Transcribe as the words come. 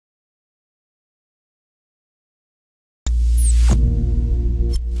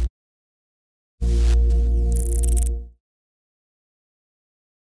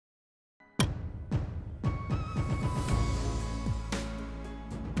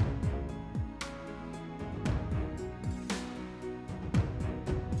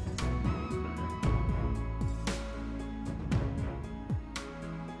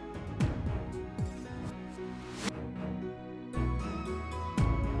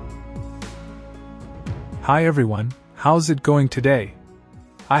Hi everyone, how's it going today?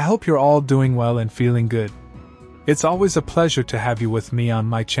 I hope you're all doing well and feeling good. It's always a pleasure to have you with me on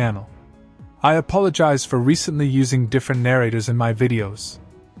my channel. I apologize for recently using different narrators in my videos.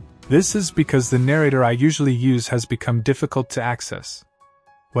 This is because the narrator I usually use has become difficult to access.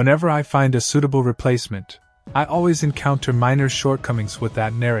 Whenever I find a suitable replacement, I always encounter minor shortcomings with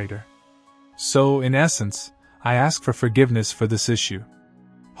that narrator. So, in essence, I ask for forgiveness for this issue.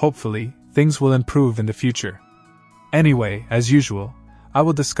 Hopefully, things will improve in the future. Anyway, as usual, I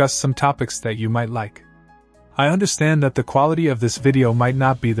will discuss some topics that you might like. I understand that the quality of this video might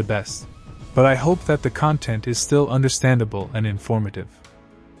not be the best, but I hope that the content is still understandable and informative.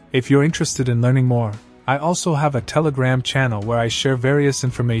 If you're interested in learning more, I also have a Telegram channel where I share various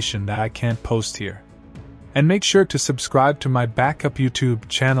information that I can't post here. And make sure to subscribe to my backup YouTube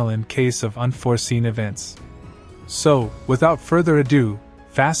channel in case of unforeseen events. So, without further ado,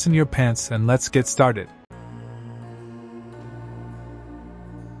 fasten your pants and let's get started.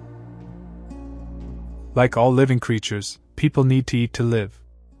 Like all living creatures, people need to eat to live.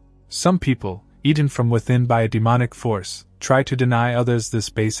 Some people, eaten from within by a demonic force, try to deny others this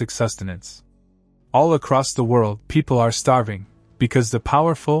basic sustenance. All across the world, people are starving, because the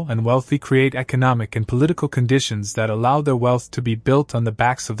powerful and wealthy create economic and political conditions that allow their wealth to be built on the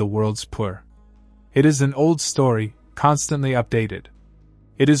backs of the world's poor. It is an old story, constantly updated.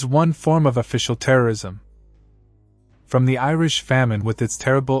 It is one form of official terrorism. From the Irish famine with its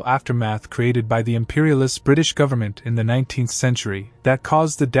terrible aftermath created by the imperialist British government in the 19th century that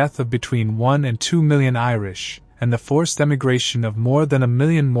caused the death of between 1 and 2 million Irish, and the forced emigration of more than 1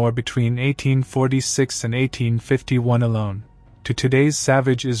 million more between 1846 and 1851 alone, to today's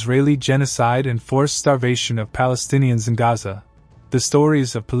savage Israeli genocide and forced starvation of Palestinians in Gaza, the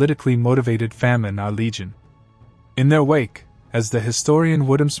stories of politically motivated famine are legion. In their wake, as the historian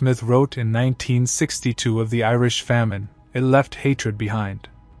Woodham Smith wrote in 1962 of the Irish famine, it left hatred behind.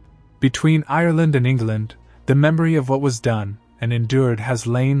 Between Ireland and England, the memory of what was done and endured has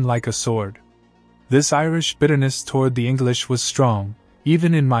lain like a sword. This Irish bitterness toward the English was strong,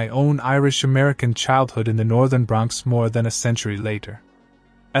 even in my own Irish-American childhood in the northern Bronx more than a century later.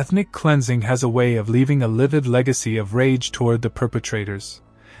 Ethnic cleansing has a way of leaving a livid legacy of rage toward the perpetrators,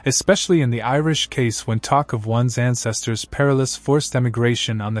 especially in the Irish case when talk of one's ancestors' perilous forced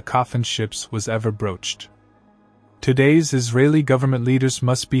emigration on the coffin ships was ever broached. Today's Israeli government leaders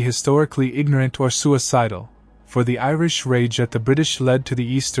must be historically ignorant or suicidal, for the Irish rage at the British led to the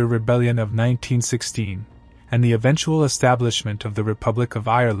Easter Rebellion of 1916, and the eventual establishment of the Republic of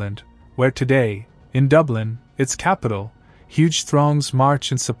Ireland, where today, in Dublin, its capital, huge throngs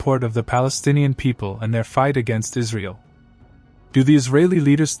march in support of the Palestinian people and their fight against Israel. Do the Israeli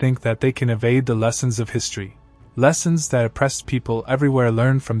leaders think that they can evade the lessons of history, lessons that oppressed people everywhere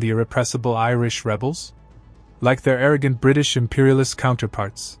learned from the irrepressible Irish rebels? Like their arrogant British imperialist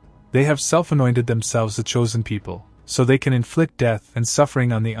counterparts, they have self-anointed themselves a chosen people, so they can inflict death and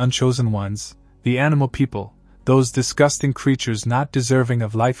suffering on the unchosen ones, the animal people, those disgusting creatures not deserving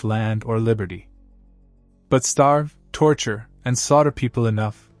of life, land, or liberty. But starve, torture, and slaughter people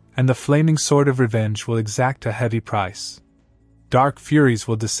enough, and the flaming sword of revenge will exact a heavy price. Dark furies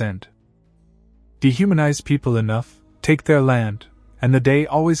will descend. Dehumanize people enough, take their land, and the day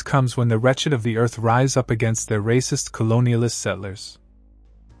always comes when the wretched of the earth rise up against their racist colonialist settlers.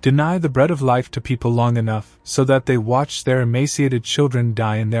 Deny the bread of life to people long enough so that they watch their emaciated children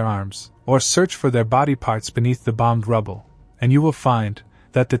die in their arms, or search for their body parts beneath the bombed rubble, and you will find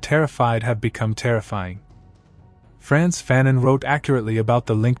that the terrified have become terrifying. Frantz Fanon wrote accurately about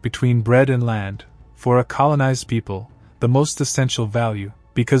the link between bread and land, for a colonized people, the most essential value,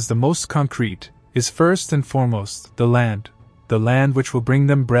 because the most concrete, is first and foremost the land which will bring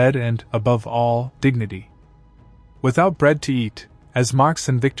them bread and, above all, dignity. Without bread to eat, as Marx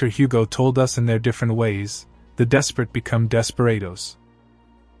and Victor Hugo told us in their different ways, the desperate become desperados.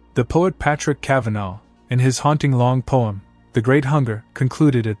 The poet Patrick Kavanagh, in his haunting long poem, The Great Hunger,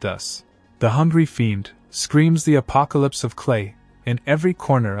 concluded it thus: "The hungry fiend screams the apocalypse of clay in every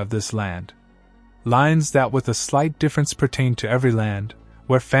corner of this land." Lines that with a slight difference pertain to every land,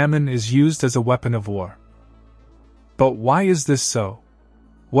 where famine is used as a weapon of war. But why is this so?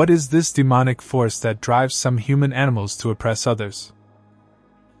 What is this demonic force that drives some human animals to oppress others?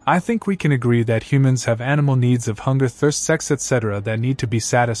 I think we can agree that humans have animal needs of hunger, thirst, sex, etc. that need to be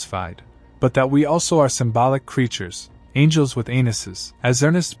satisfied, but that we also are symbolic creatures, angels with anuses, as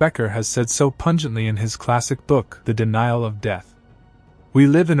Ernest Becker has said so pungently in his classic book, The Denial of Death. We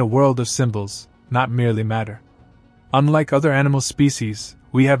live in a world of symbols, not merely matter. Unlike other animal species,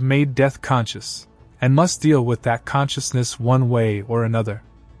 we have made death conscious, and must deal with that consciousness one way or another.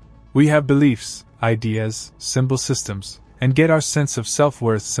 We have beliefs, ideas, symbol systems, and get our sense of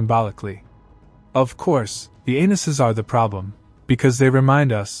self-worth symbolically. Of course, the anuses are the problem, because they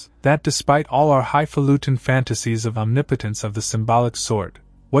remind us that despite all our highfalutin fantasies of omnipotence of the symbolic sort,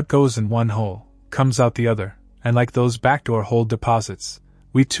 what goes in one hole comes out the other, and like those backdoor hole deposits,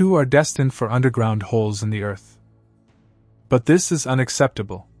 we too are destined for underground holes in the earth. But this is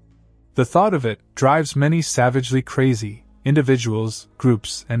unacceptable. The thought of it drives many savagely crazy individuals,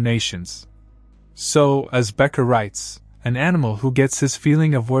 groups, and nations. So, as Becker writes, an animal who gets his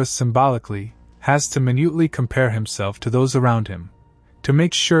feeling of worth symbolically has to minutely compare himself to those around him, to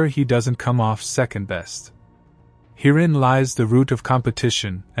make sure he doesn't come off second best. Herein lies the root of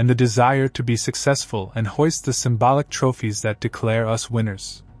competition and the desire to be successful and hoist the symbolic trophies that declare us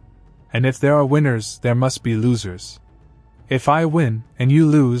winners. And if there are winners, there must be losers. If I win and you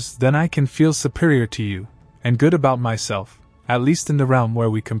lose, then I can feel superior to you, and good about myself, at least in the realm where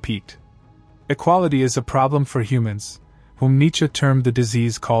we compete. Equality is a problem for humans, whom Nietzsche termed the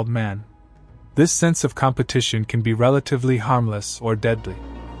disease called man. This sense of competition can be relatively harmless or deadly.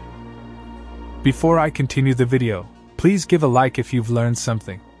 Before I continue the video, please give a like if you've learned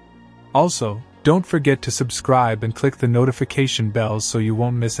something. Also, don't forget to subscribe and click the notification bell so you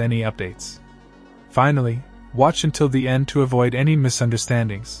won't miss any updates. Finally, watch until the end to avoid any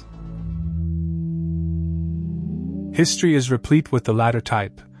misunderstandings. History is replete with the latter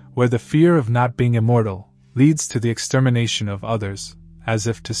type, where the fear of not being immortal leads to the extermination of others, as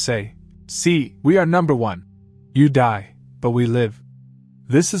if to say, "See, we are number one. You die, but we live."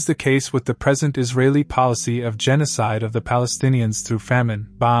 This is the case with the present Israeli policy of genocide of the Palestinians through famine,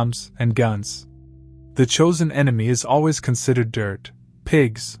 bombs, and guns. The chosen enemy is always considered dirt,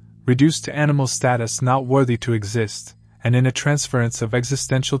 pigs, reduced to animal status not worthy to exist, and in a transference of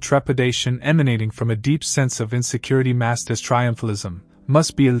existential trepidation emanating from a deep sense of insecurity masked as triumphalism,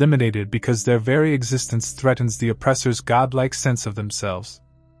 must be eliminated because their very existence threatens the oppressor's godlike sense of themselves.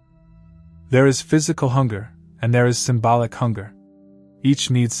 There is physical hunger, and there is symbolic hunger.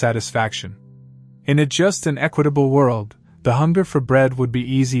 Each needs satisfaction. In a just and equitable world, the hunger for bread would be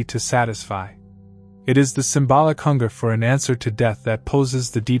easy to satisfy. It is the symbolic hunger for an answer to death that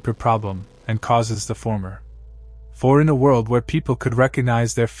poses the deeper problem and causes the former. For in a world where people could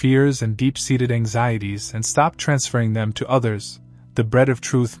recognize their fears and deep-seated anxieties and stop transferring them to others, the bread of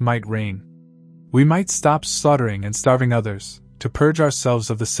truth might reign. We might stop slaughtering and starving others, to purge ourselves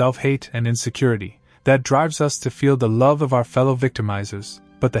of the self-hate and insecurity that drives us to feel the love of our fellow victimizers,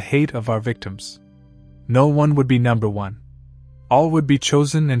 but the hate of our victims. No one would be number one. All would be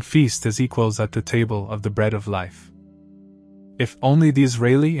chosen and feast as equals at the table of the bread of life. If only the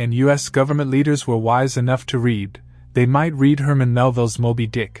Israeli and US government leaders were wise enough to read, they might read Herman Melville's Moby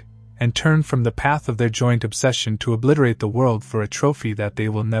Dick, and turn from the path of their joint obsession to obliterate the world for a trophy that they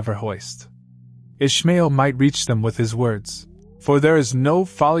will never hoist. Ishmael might reach them with his words, "For there is no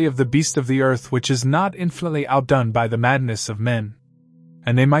folly of the beast of the earth which is not infinitely outdone by the madness of men."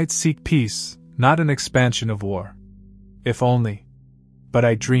 And they might seek peace, not an expansion of war. If only. But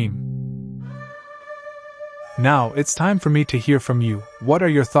I dream. Now it's time for me to hear from you. What are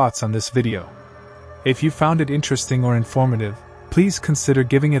your thoughts on this video? If you found it interesting or informative, please consider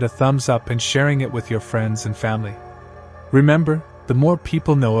giving it a thumbs up and sharing it with your friends and family. Remember, the more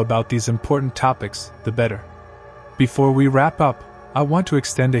people know about these important topics, the better. Before we wrap up, I want to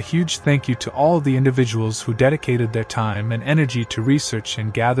extend a huge thank you to all the individuals who dedicated their time and energy to research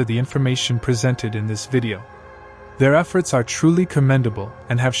and gather the information presented in this video. Their efforts are truly commendable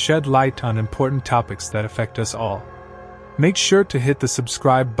and have shed light on important topics that affect us all. Make sure to hit the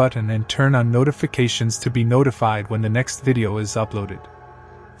subscribe button and turn on notifications to be notified when the next video is uploaded.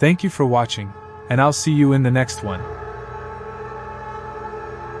 Thank you for watching, and I'll see you in the next one.